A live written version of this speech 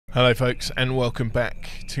Hello folks, and welcome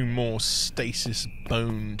back to more Stasis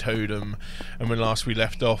Bone Totem. And when last we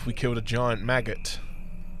left off, we killed a giant maggot.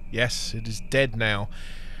 Yes, it is dead now.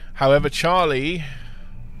 However, Charlie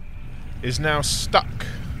is now stuck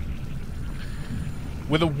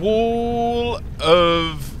with a wall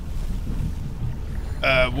of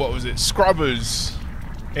scrubbers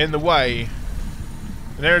in the way.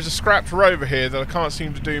 And there is a scrapped rover here that I can't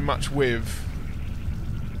seem to do much with.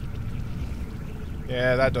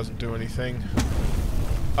 Yeah, that doesn't do anything.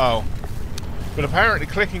 Oh. But apparently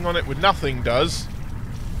clicking on it with nothing does.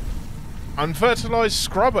 Unfertilized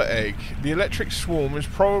scrubber egg. The electric swarm is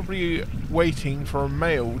probably waiting for a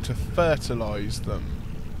male to fertilize them.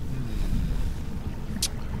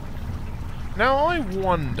 Now I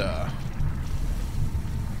wonder...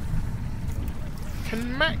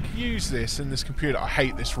 Can Mac use this in this computer? I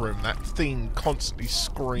hate this room. That thing constantly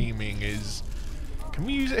screaming is... Can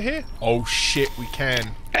we use it here? Oh shit, we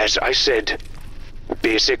can. As I said,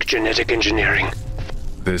 basic genetic engineering.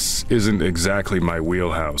 This isn't exactly my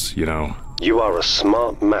wheelhouse, you know. You are a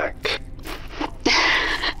smart Mac.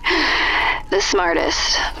 The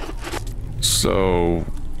smartest. So,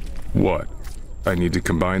 what? I need to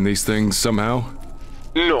combine these things somehow?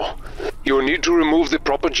 No. You need to remove the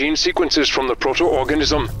proper gene sequences from the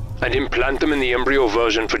proto-organism and implant them in the embryo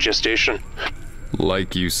version for gestation.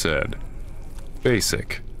 Like you said.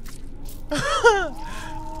 Basic.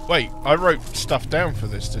 Wait, I wrote stuff down for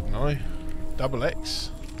this, didn't I? Double X.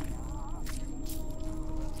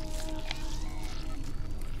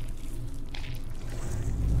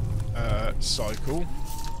 Cycle.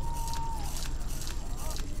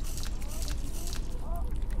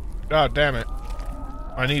 Oh, damn it.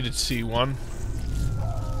 I needed C1.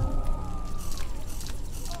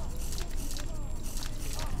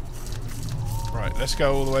 Right, let's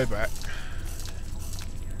go all the way back.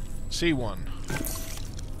 C1.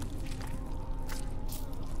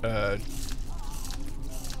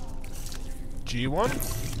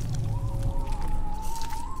 G1?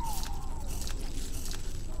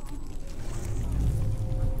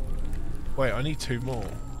 Wait, I need two more.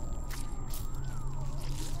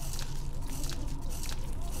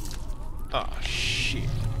 Ah, shit.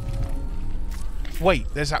 Wait,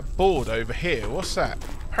 there's that board over here. What's that?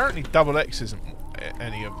 Apparently double X isn't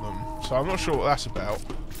any of them, so I'm not sure what that's about.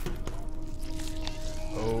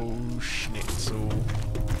 Oh, schnitzel.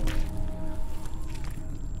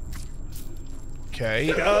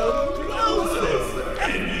 Okay. Come closer,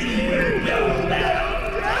 and you know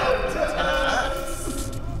that down to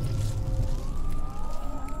us.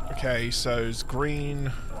 Okay, so it's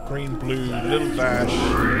green, green, blue, little dash,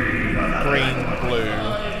 green,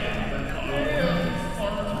 blue.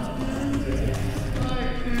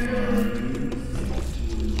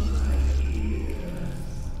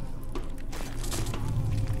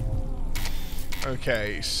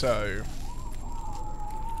 Okay, so...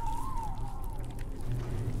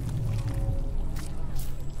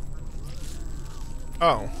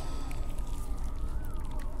 Oh.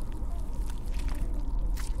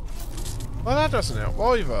 Well, that doesn't help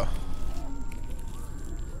either.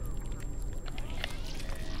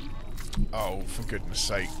 Oh, for goodness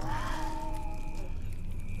sake.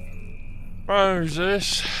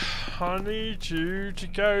 Moses, I need you to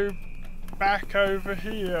go back over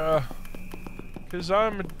here. Because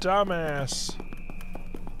I'm a dumbass.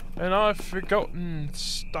 And I've forgotten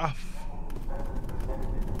stuff.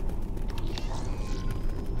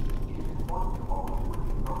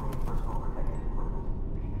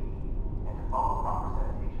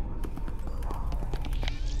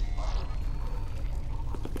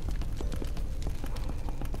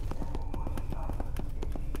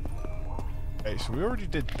 Okay, so we already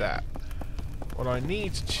did that. What I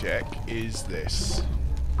need to check is this.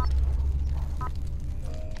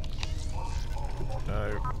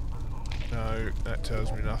 No. No, that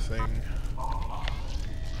tells me nothing.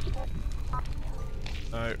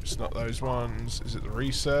 No, it's not those ones. Is it the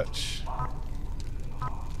research?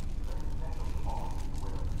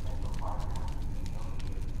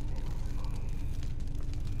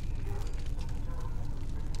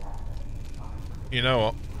 You know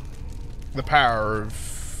what? The power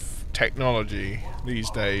of technology these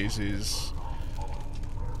days is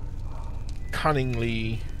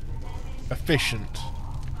cunningly efficient,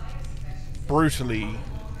 brutally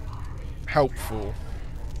helpful.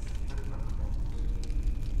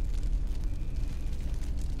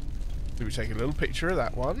 Do we take a little picture of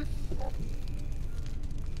that one?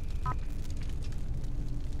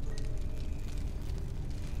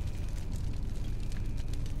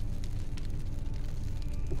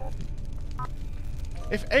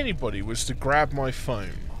 If anybody was to grab my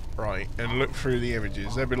phone right, and look through the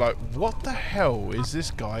images, they'd be like, what the hell is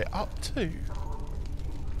this guy up to?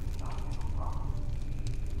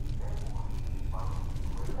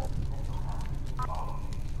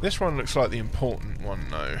 This one looks like the important one,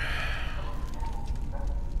 though.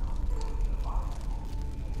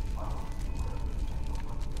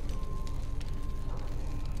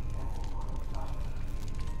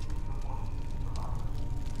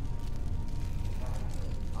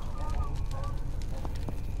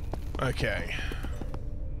 Okay.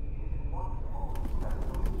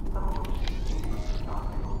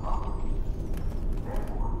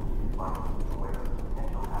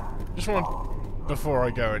 Just want, before I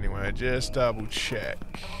go anywhere, just double check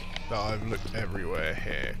that I've looked everywhere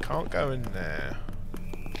here. Can't go in there.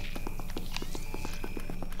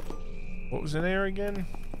 What was in here again?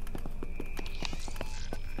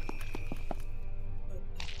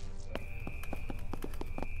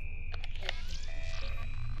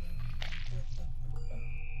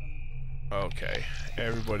 Okay,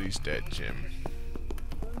 everybody's dead, Jim.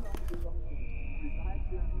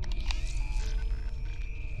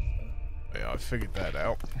 Yeah, I figured that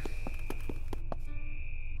out.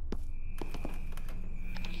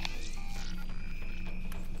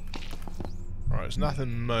 Right, there's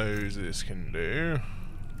nothing Moses can do.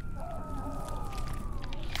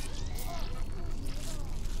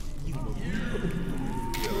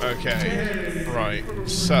 Okay, right,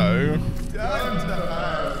 so...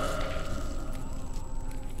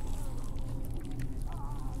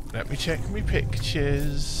 let me check my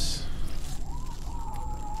pictures.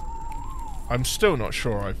 I'm still not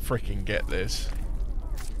sure I freaking get this.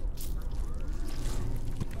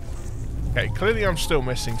 Okay, clearly I'm still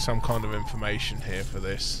missing some kind of information here for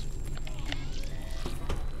this.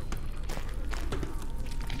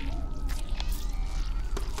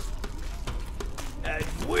 And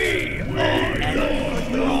we are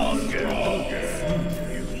the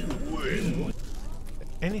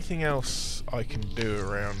Anything else I can do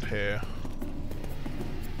around here?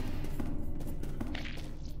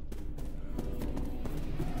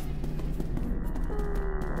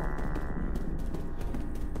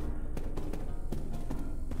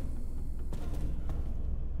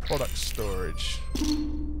 Product storage.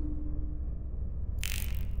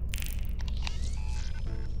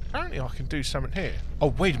 Apparently I can do something here.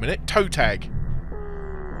 Oh, wait a minute. Toe tag.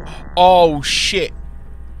 Oh, shit.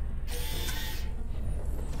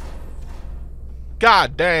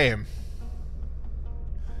 God damn.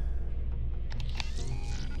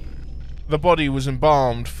 The body was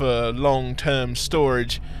embalmed for long-term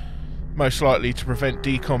storage, most likely to prevent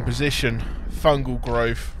decomposition. Fungal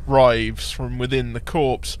growth writhes from within the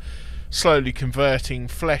corpse, slowly converting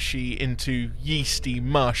fleshy into yeasty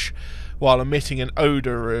mush while emitting an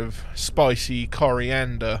odour of spicy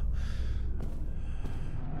coriander.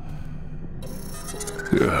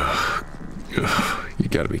 Ugh. Ugh. You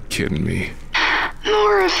gotta be kidding me.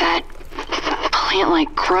 More of that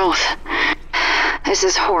plant-like growth. This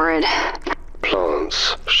is horrid.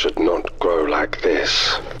 Plants should not grow like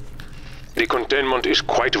this. The containment is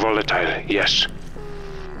quite volatile, yes.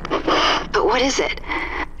 But what is it?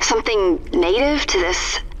 Something native to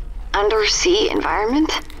this undersea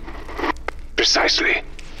environment? Precisely.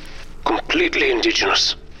 Completely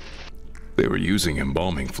indigenous. They were using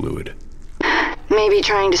embalming fluid. Maybe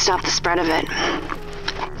trying to stop the spread of it.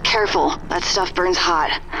 Careful, that stuff burns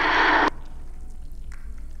hot.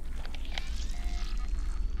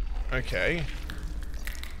 Okay.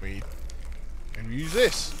 We can use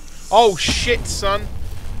this. Oh shit, son!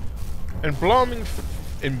 Embalming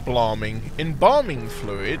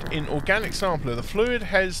fluid in organic sampler. The fluid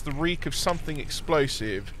has the reek of something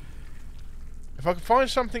explosive. If I could find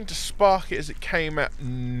something to spark it as it came out...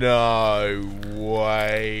 no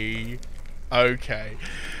way. Okay.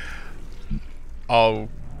 Oh,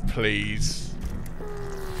 please.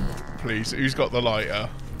 Please, who's got the lighter?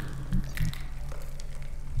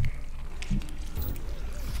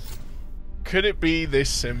 Could it be this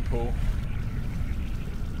simple?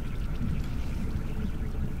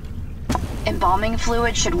 Embalming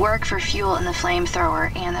fluid should work for fuel in the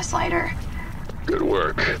flamethrower and this lighter. Good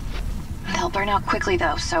work. They'll burn out quickly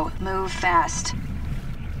though, so move fast.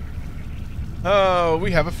 Oh,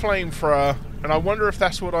 we have a flamethrower, and I wonder if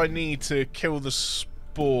that's what I need to kill the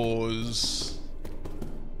spores.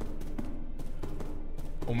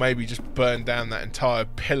 Or maybe just burn down that entire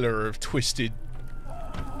pillar of twisted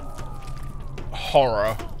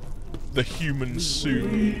horror. The human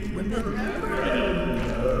soup.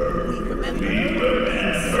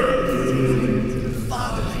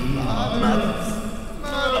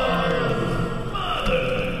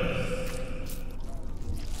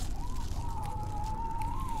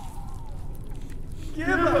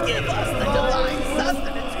 Give us the divine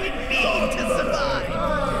sustenance we need to survive.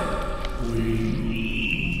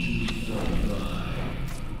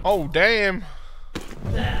 Oh, damn.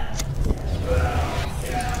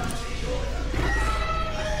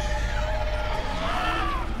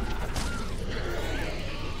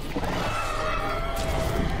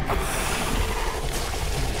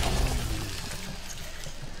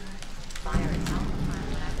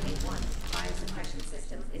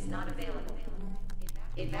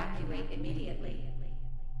 Evacuate immediately.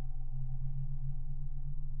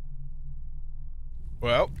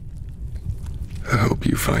 Well, I hope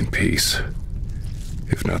you find peace.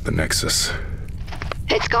 If not the Nexus.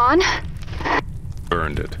 It's gone?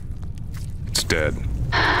 Burned it. It's dead.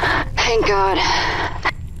 Thank God.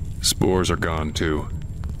 Spores are gone too.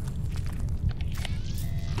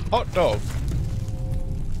 hot dog.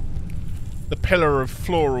 The pillar of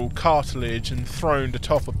floral cartilage enthroned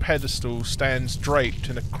atop a pedestal stands draped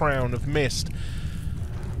in a crown of mist.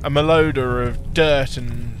 A malodor of dirt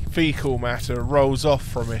and fecal matter rolls off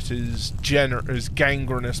from it as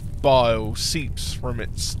gangrenous bile seeps from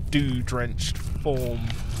its dew-drenched form.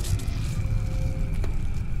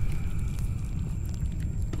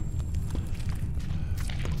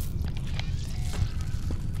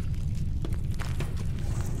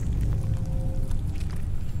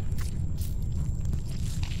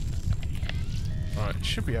 Alright,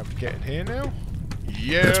 should be able to get in here now.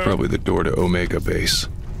 Yeah. That's probably the door to Omega Base.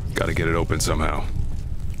 Gotta get it open somehow.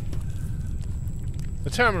 The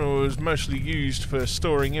terminal is mostly used for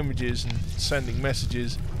storing images and sending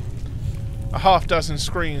messages. A half-dozen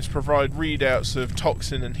screens provide readouts of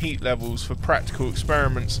toxin and heat levels for practical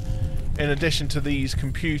experiments. In addition to these,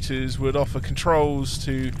 computers would offer controls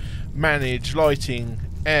to manage lighting,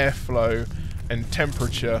 airflow, and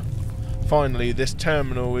temperature. Finally, this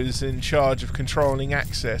terminal is in charge of controlling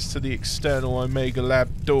access to the external Omega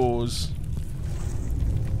Lab doors.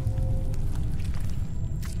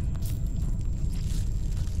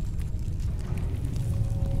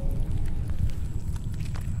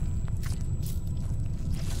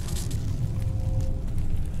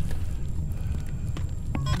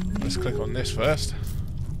 Let's click on this first.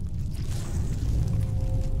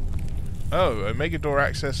 Oh, Omega door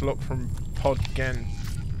access locked from pod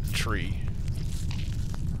gantry.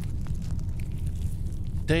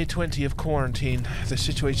 Day 20 of quarantine. The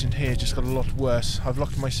situation here just got a lot worse. I've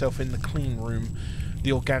locked myself in the clean room.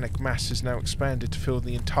 The organic mass is now expanded to fill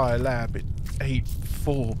the entire lab. It ate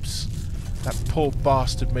Forbes. That poor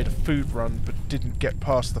bastard made a food run but didn't get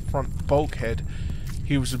past the front bulkhead.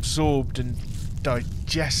 He was absorbed and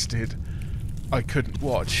digested. I couldn't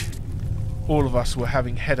watch. All of us were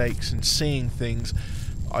having headaches and seeing things.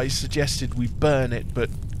 I suggested we burn it, but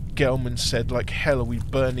Gelman said, like hell are we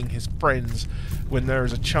burning his friends when there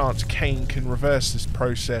is a chance Cayne can reverse this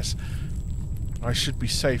process. I should be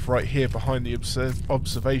safe right here behind the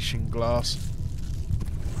observation glass.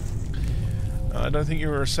 I don't think you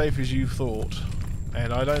were as safe as you thought,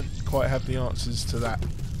 and I don't quite have the answers to that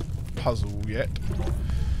puzzle yet.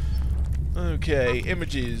 Okay,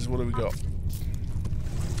 images, what do we got?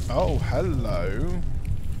 Oh, hello.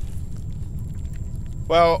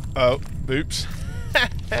 Well, oh, oops.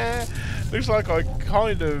 Looks like I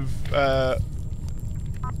kind of,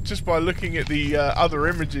 just by looking at the other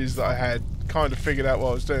images that I had, kind of figured out what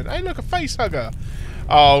I was doing. Hey, look, a face hugger.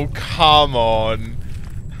 Oh, come on.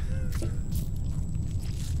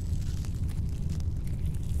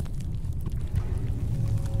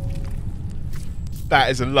 That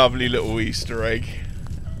is a lovely little Easter egg.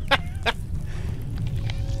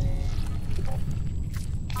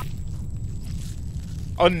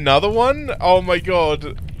 Another one? Oh my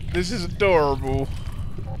god. This is adorable.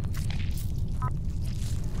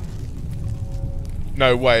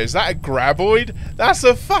 No way, is that a graboid? That's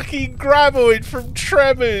a fucking graboid from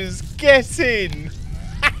Tremors! Get in!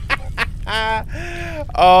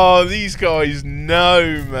 Oh, these guys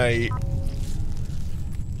know, mate.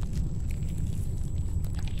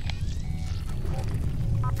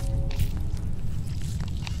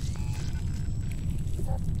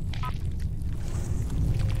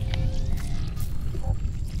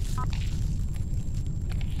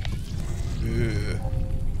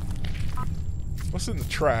 What's in the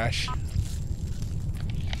trash?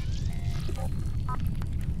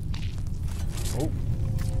 Oh,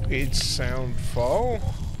 it's sound fall.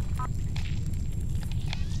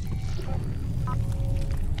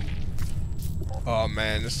 Oh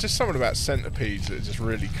man, there's just something about centipedes that are just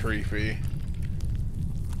really creepy.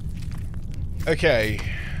 Okay,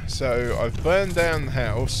 so I've burned down the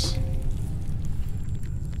house.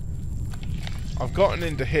 I've gotten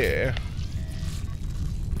into here.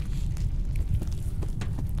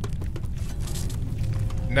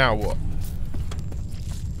 Now what?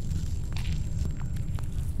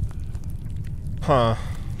 Huh.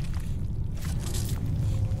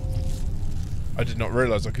 I did not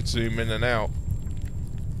realise I could zoom in and out.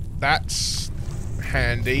 That's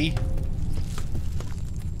handy.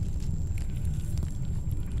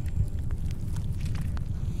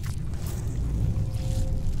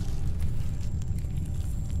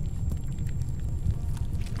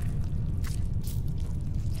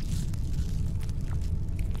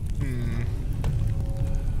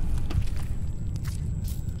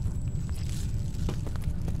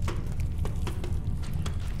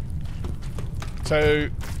 So,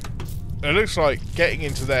 it looks like getting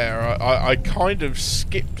into there, I kind of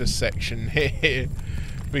skipped a section here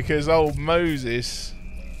because old Moses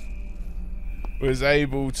was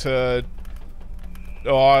able to...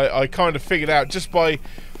 I kind of figured out just by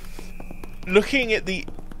looking at the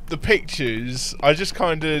pictures, I just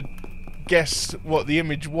kind of guessed what the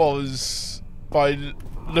image was by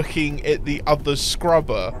looking at the other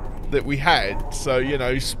scrubber that we had. So, you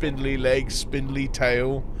know, spindly legs, spindly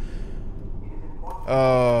tail.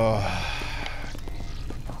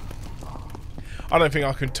 I don't think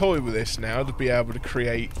I can toy with this now to be able to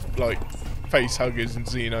create, like, face huggers and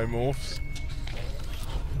xenomorphs.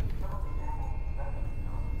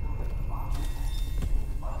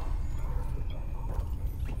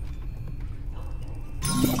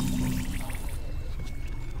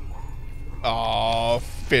 Oh,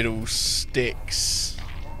 fiddlesticks.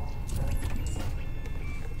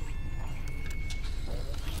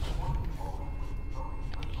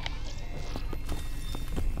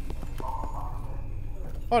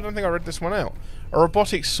 Oh, I don't think I read this one out. A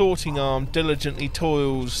robotic sorting arm diligently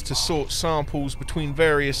toils to sort samples between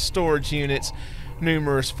various storage units,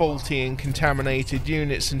 numerous faulty and contaminated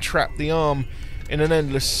units, and trap the arm in an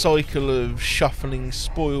endless cycle of shuffling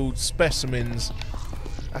spoiled specimens.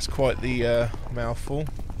 That's quite the mouthful.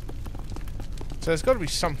 So there's got to be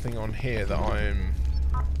something on here that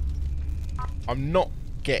I'm not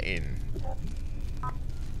getting.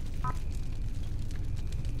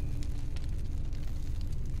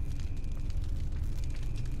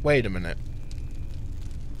 Wait a minute.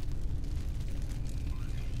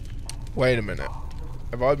 Wait a minute.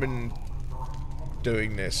 Have I been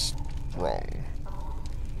doing this wrong?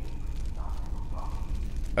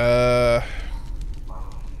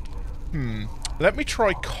 Let me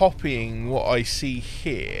try copying what I see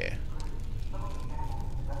here.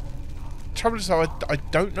 Trouble is, I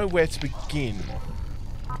don't know where to begin.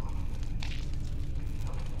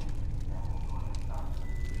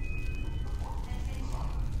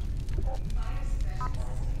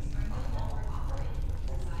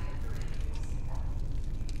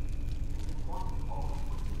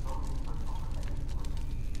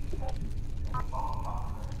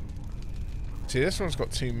 See, this one's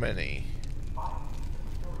got too many.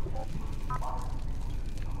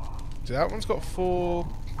 See, that one's got 4.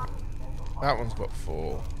 That one's got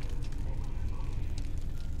 4.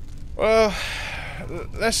 Well,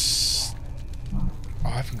 let's... I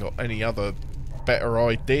haven't got any other better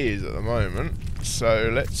ideas at the moment. So,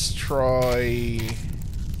 let's try...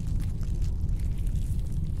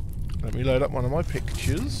 Let me load up one of my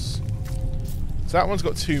pictures. So that one's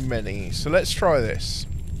got too many. So let's try this.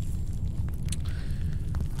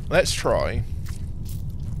 Let's try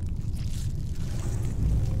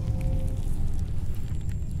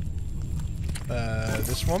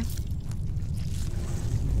this one.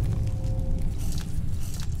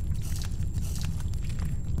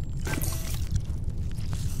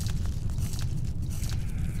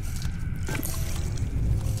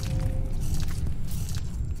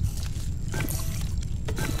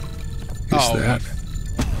 Is that...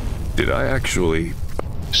 Did I actually...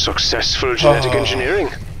 Successful genetic engineering.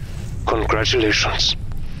 Congratulations.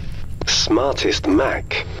 Smartest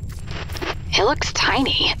Mac. It looks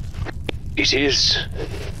tiny. It is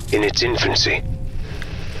in its infancy,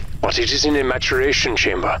 but it is in a maturation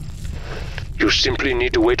chamber. You simply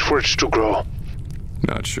need to wait for it to grow.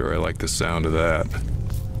 Not sure I like the sound of that.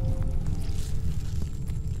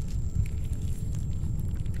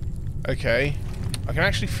 Okay. I can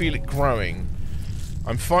actually feel it growing.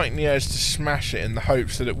 I'm fighting the urge to smash it in the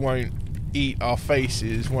hopes that it won't eat our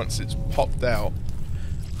faces once it's popped out.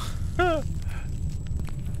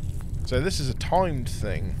 So this is a timed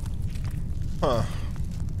thing. Huh.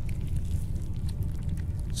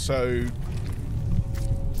 So...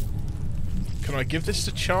 Can I give this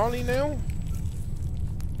to Charlie now?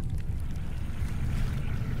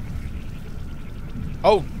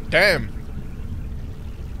 Oh, damn.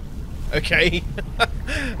 Okay.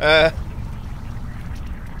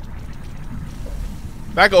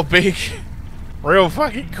 That got big. Real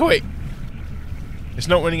fucking quick. It's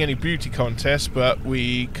not winning any beauty contests, but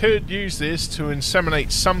we could use this to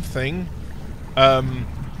inseminate something.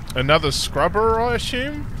 Another scrubber, I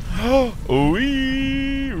assume?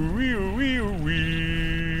 Ooh-wee, ooh-wee, ooh-wee,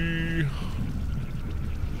 ooh-wee.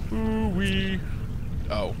 Ooh-wee.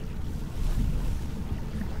 Oh.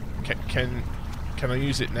 Can I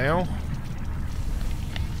use it now?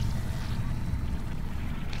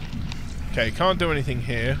 Okay, can't do anything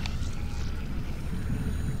here.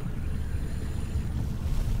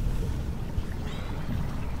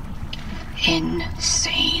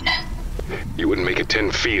 Insane. You wouldn't make it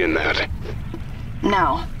 10 feet in that.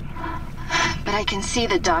 No. But I can see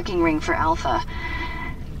the docking ring for Alpha.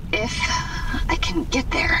 If I can get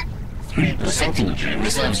there. 3% energy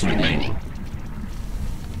reserves remaining.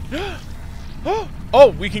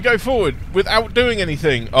 Oh, we can go forward without doing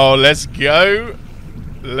anything. Oh, let's go.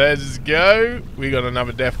 Let's go. We got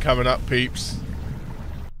another death coming up, peeps.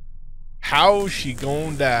 How's she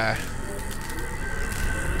gonna die?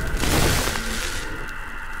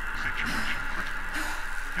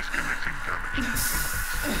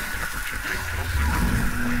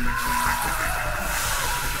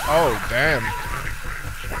 Oh, damn.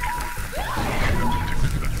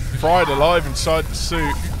 Fried alive inside the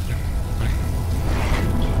suit.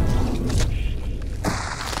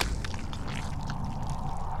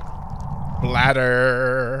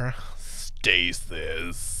 Bladder.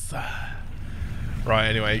 Stasis. Right,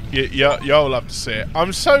 anyway. Y'all love to see it.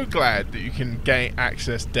 I'm so glad that you can gain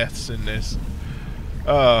access deaths in this.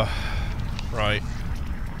 Right.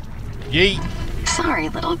 Yeet. Sorry,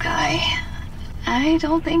 little guy. I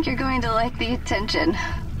don't think you're going to like the attention.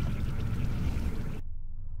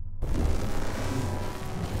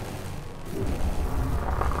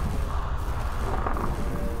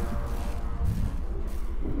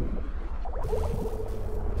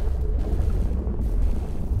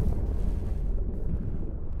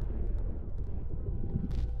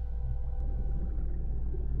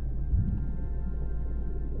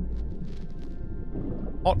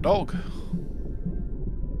 Hot dog.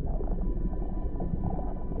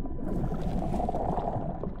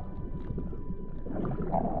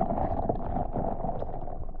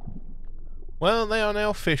 Well, they are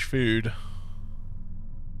now fish food.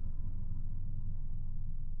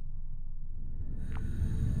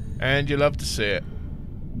 And you love to see it.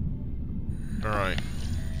 Alright.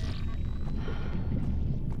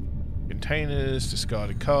 Containers,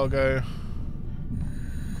 discarded cargo.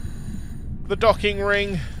 The docking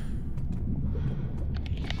ring.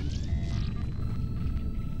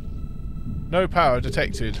 No power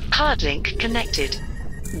detected. Hard link connected.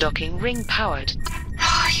 Docking ring powered.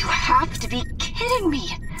 You have to be kidding me.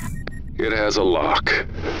 It has a lock.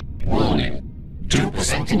 Warning.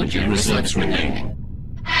 2% energy reserves remaining.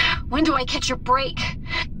 When do I catch your break?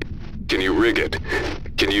 Can you rig it?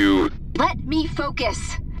 Can you... Let me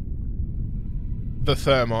focus. The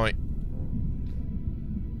thermite.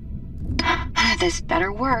 This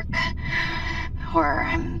better work. Or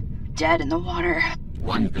I'm dead in the water.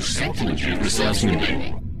 1% energy reserves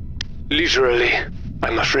remaining. Literally,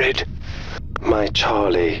 I'm afraid. My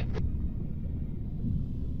Charlie.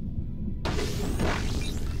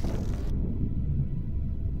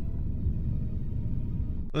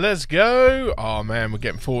 Let's go. Oh man, we're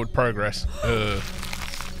getting forward progress.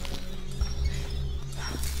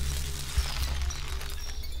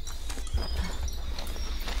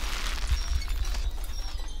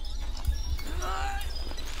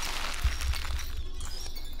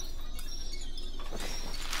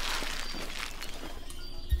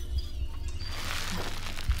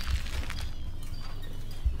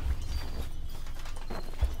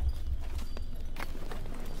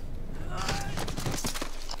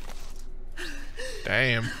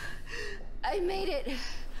 Damn. I made it.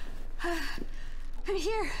 I'm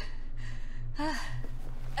here.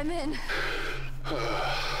 I'm in.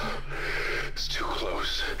 It's too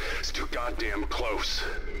close. It's too goddamn close.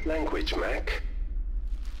 Language, Mac.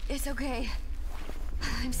 It's okay.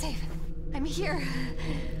 I'm safe. I'm here.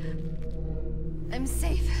 I'm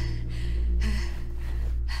safe.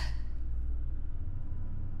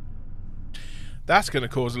 That's going to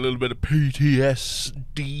cause a little bit of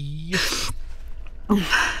PTSD.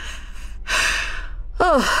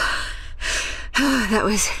 Oh, that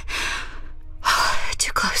was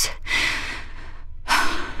too close.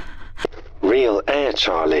 Real air,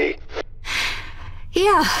 Charlie.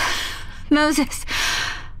 Yeah, Moses.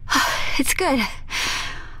 It's good.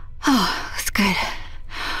 Oh, it's good.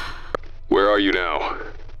 Where are you now?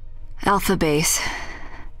 Alpha Base.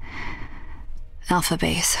 Alpha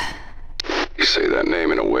Base. You say that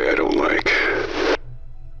name in a way I don't like.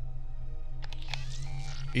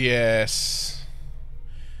 Yes.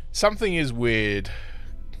 Something is weird.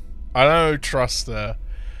 I don't trust her.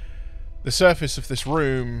 The surface of this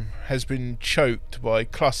room has been choked by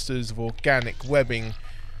clusters of organic webbing.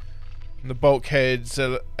 The bulkhead's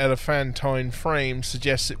elephantine frame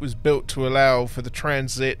suggests it was built to allow for the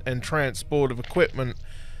transit and transport of equipment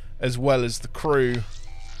as well as the crew.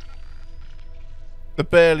 The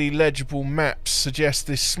barely legible maps suggest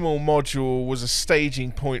this small module was a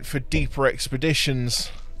staging point for deeper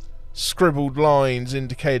expeditions. Scribbled lines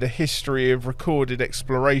indicate a history of recorded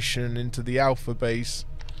exploration into the Alpha base.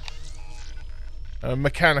 A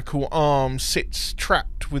mechanical arm sits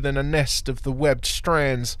trapped within a nest of the webbed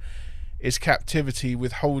strands, its captivity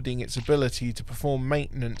withholding its ability to perform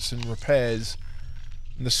maintenance and repairs.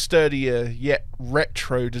 The sturdier yet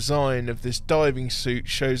retro design of this diving suit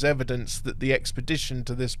shows evidence that the expedition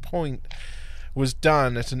to this point was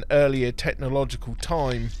done at an earlier technological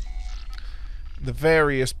time. The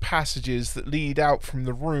various passages that lead out from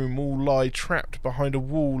the room all lie trapped behind a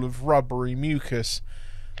wall of rubbery mucus,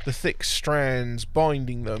 the thick strands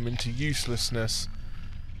binding them into uselessness.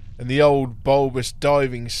 And the old bulbous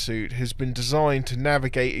diving suit has been designed to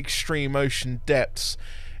navigate extreme ocean depths,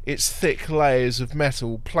 its thick layers of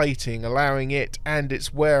metal plating allowing it and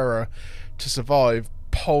its wearer to survive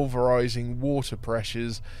pulverizing water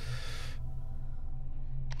pressures.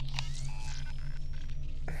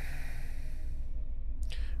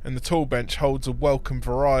 And the tool bench holds a welcome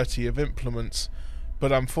variety of implements,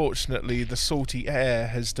 but unfortunately the salty air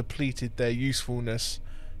has depleted their usefulness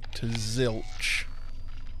to zilch.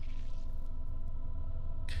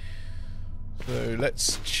 So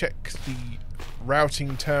let's check the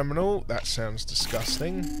routing terminal. That sounds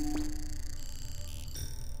disgusting.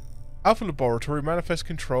 Alpha Laboratory, manifest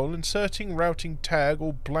control, inserting routing tag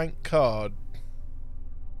or blank card.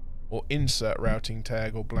 Or insert routing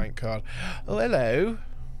tag or blank card. Oh, hello.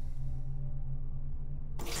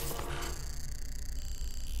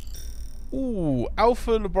 Ooh,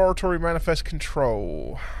 Alpha Laboratory manifest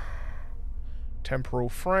control. Temporal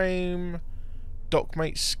frame.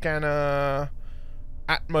 Dockmate scanner,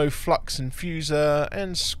 Atmo flux infuser,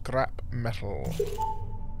 and scrap metal.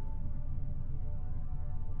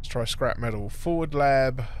 Let's try scrap metal. Forward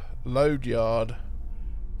lab, load yard,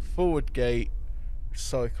 forward gate,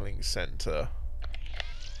 recycling center.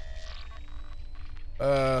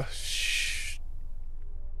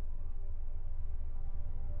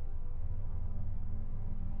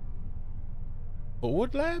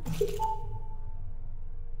 Forward lab?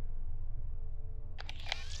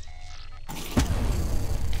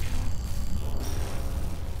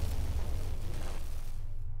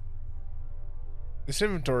 This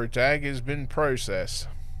inventory tag has been processed.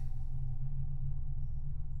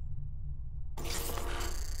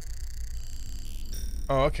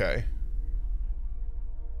 Oh, okay.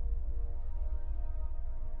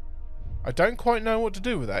 I don't quite know what to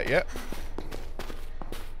do with that yet.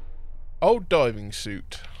 Old diving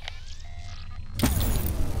suit.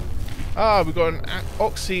 Ah, we've got an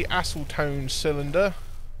oxyacetylene cylinder.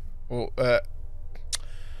 Or,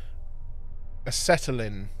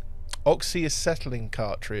 acetylene. Oxyacetylene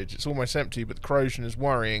cartridge. It's almost empty, but the corrosion is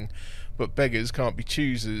worrying. But beggars can't be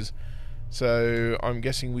choosers. So I'm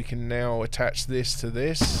guessing we can now attach this to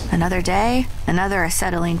this. Another day, another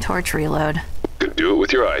acetylene torch reload. Could do it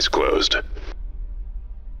with your eyes closed.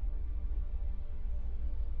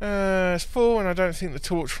 It's full, and I don't think the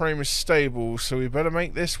torch frame is stable, so we better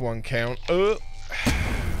make this one count. Oh,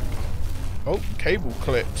 cable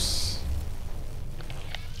clips.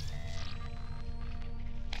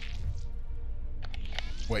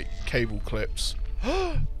 Wait, cable clips.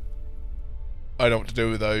 I know what to do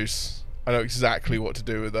with those. I know exactly what to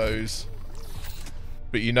do with those.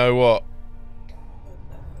 But you know what?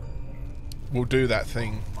 We'll do that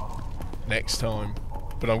thing next time.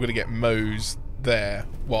 But I'm going to get Moe's there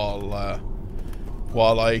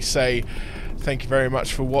while I say thank you very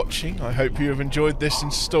much for watching. I hope you have enjoyed this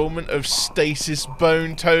installment of Stasis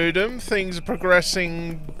Bone Totem. Things are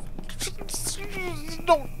progressing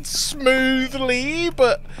not smoothly,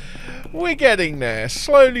 but we're getting there,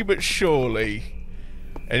 slowly but surely.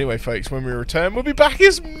 Anyway, folks, when we return, we'll be back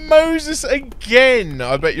as Moses again.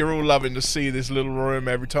 I bet you're all loving to see this little room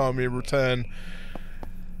every time we return.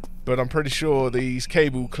 But I'm pretty sure these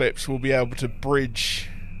cable clips will be able to bridge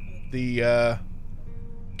the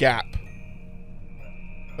gap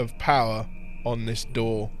of power on this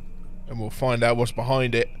door. And we'll find out what's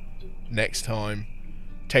behind it next time.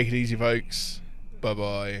 Take it easy, folks.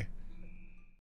 Bye-bye.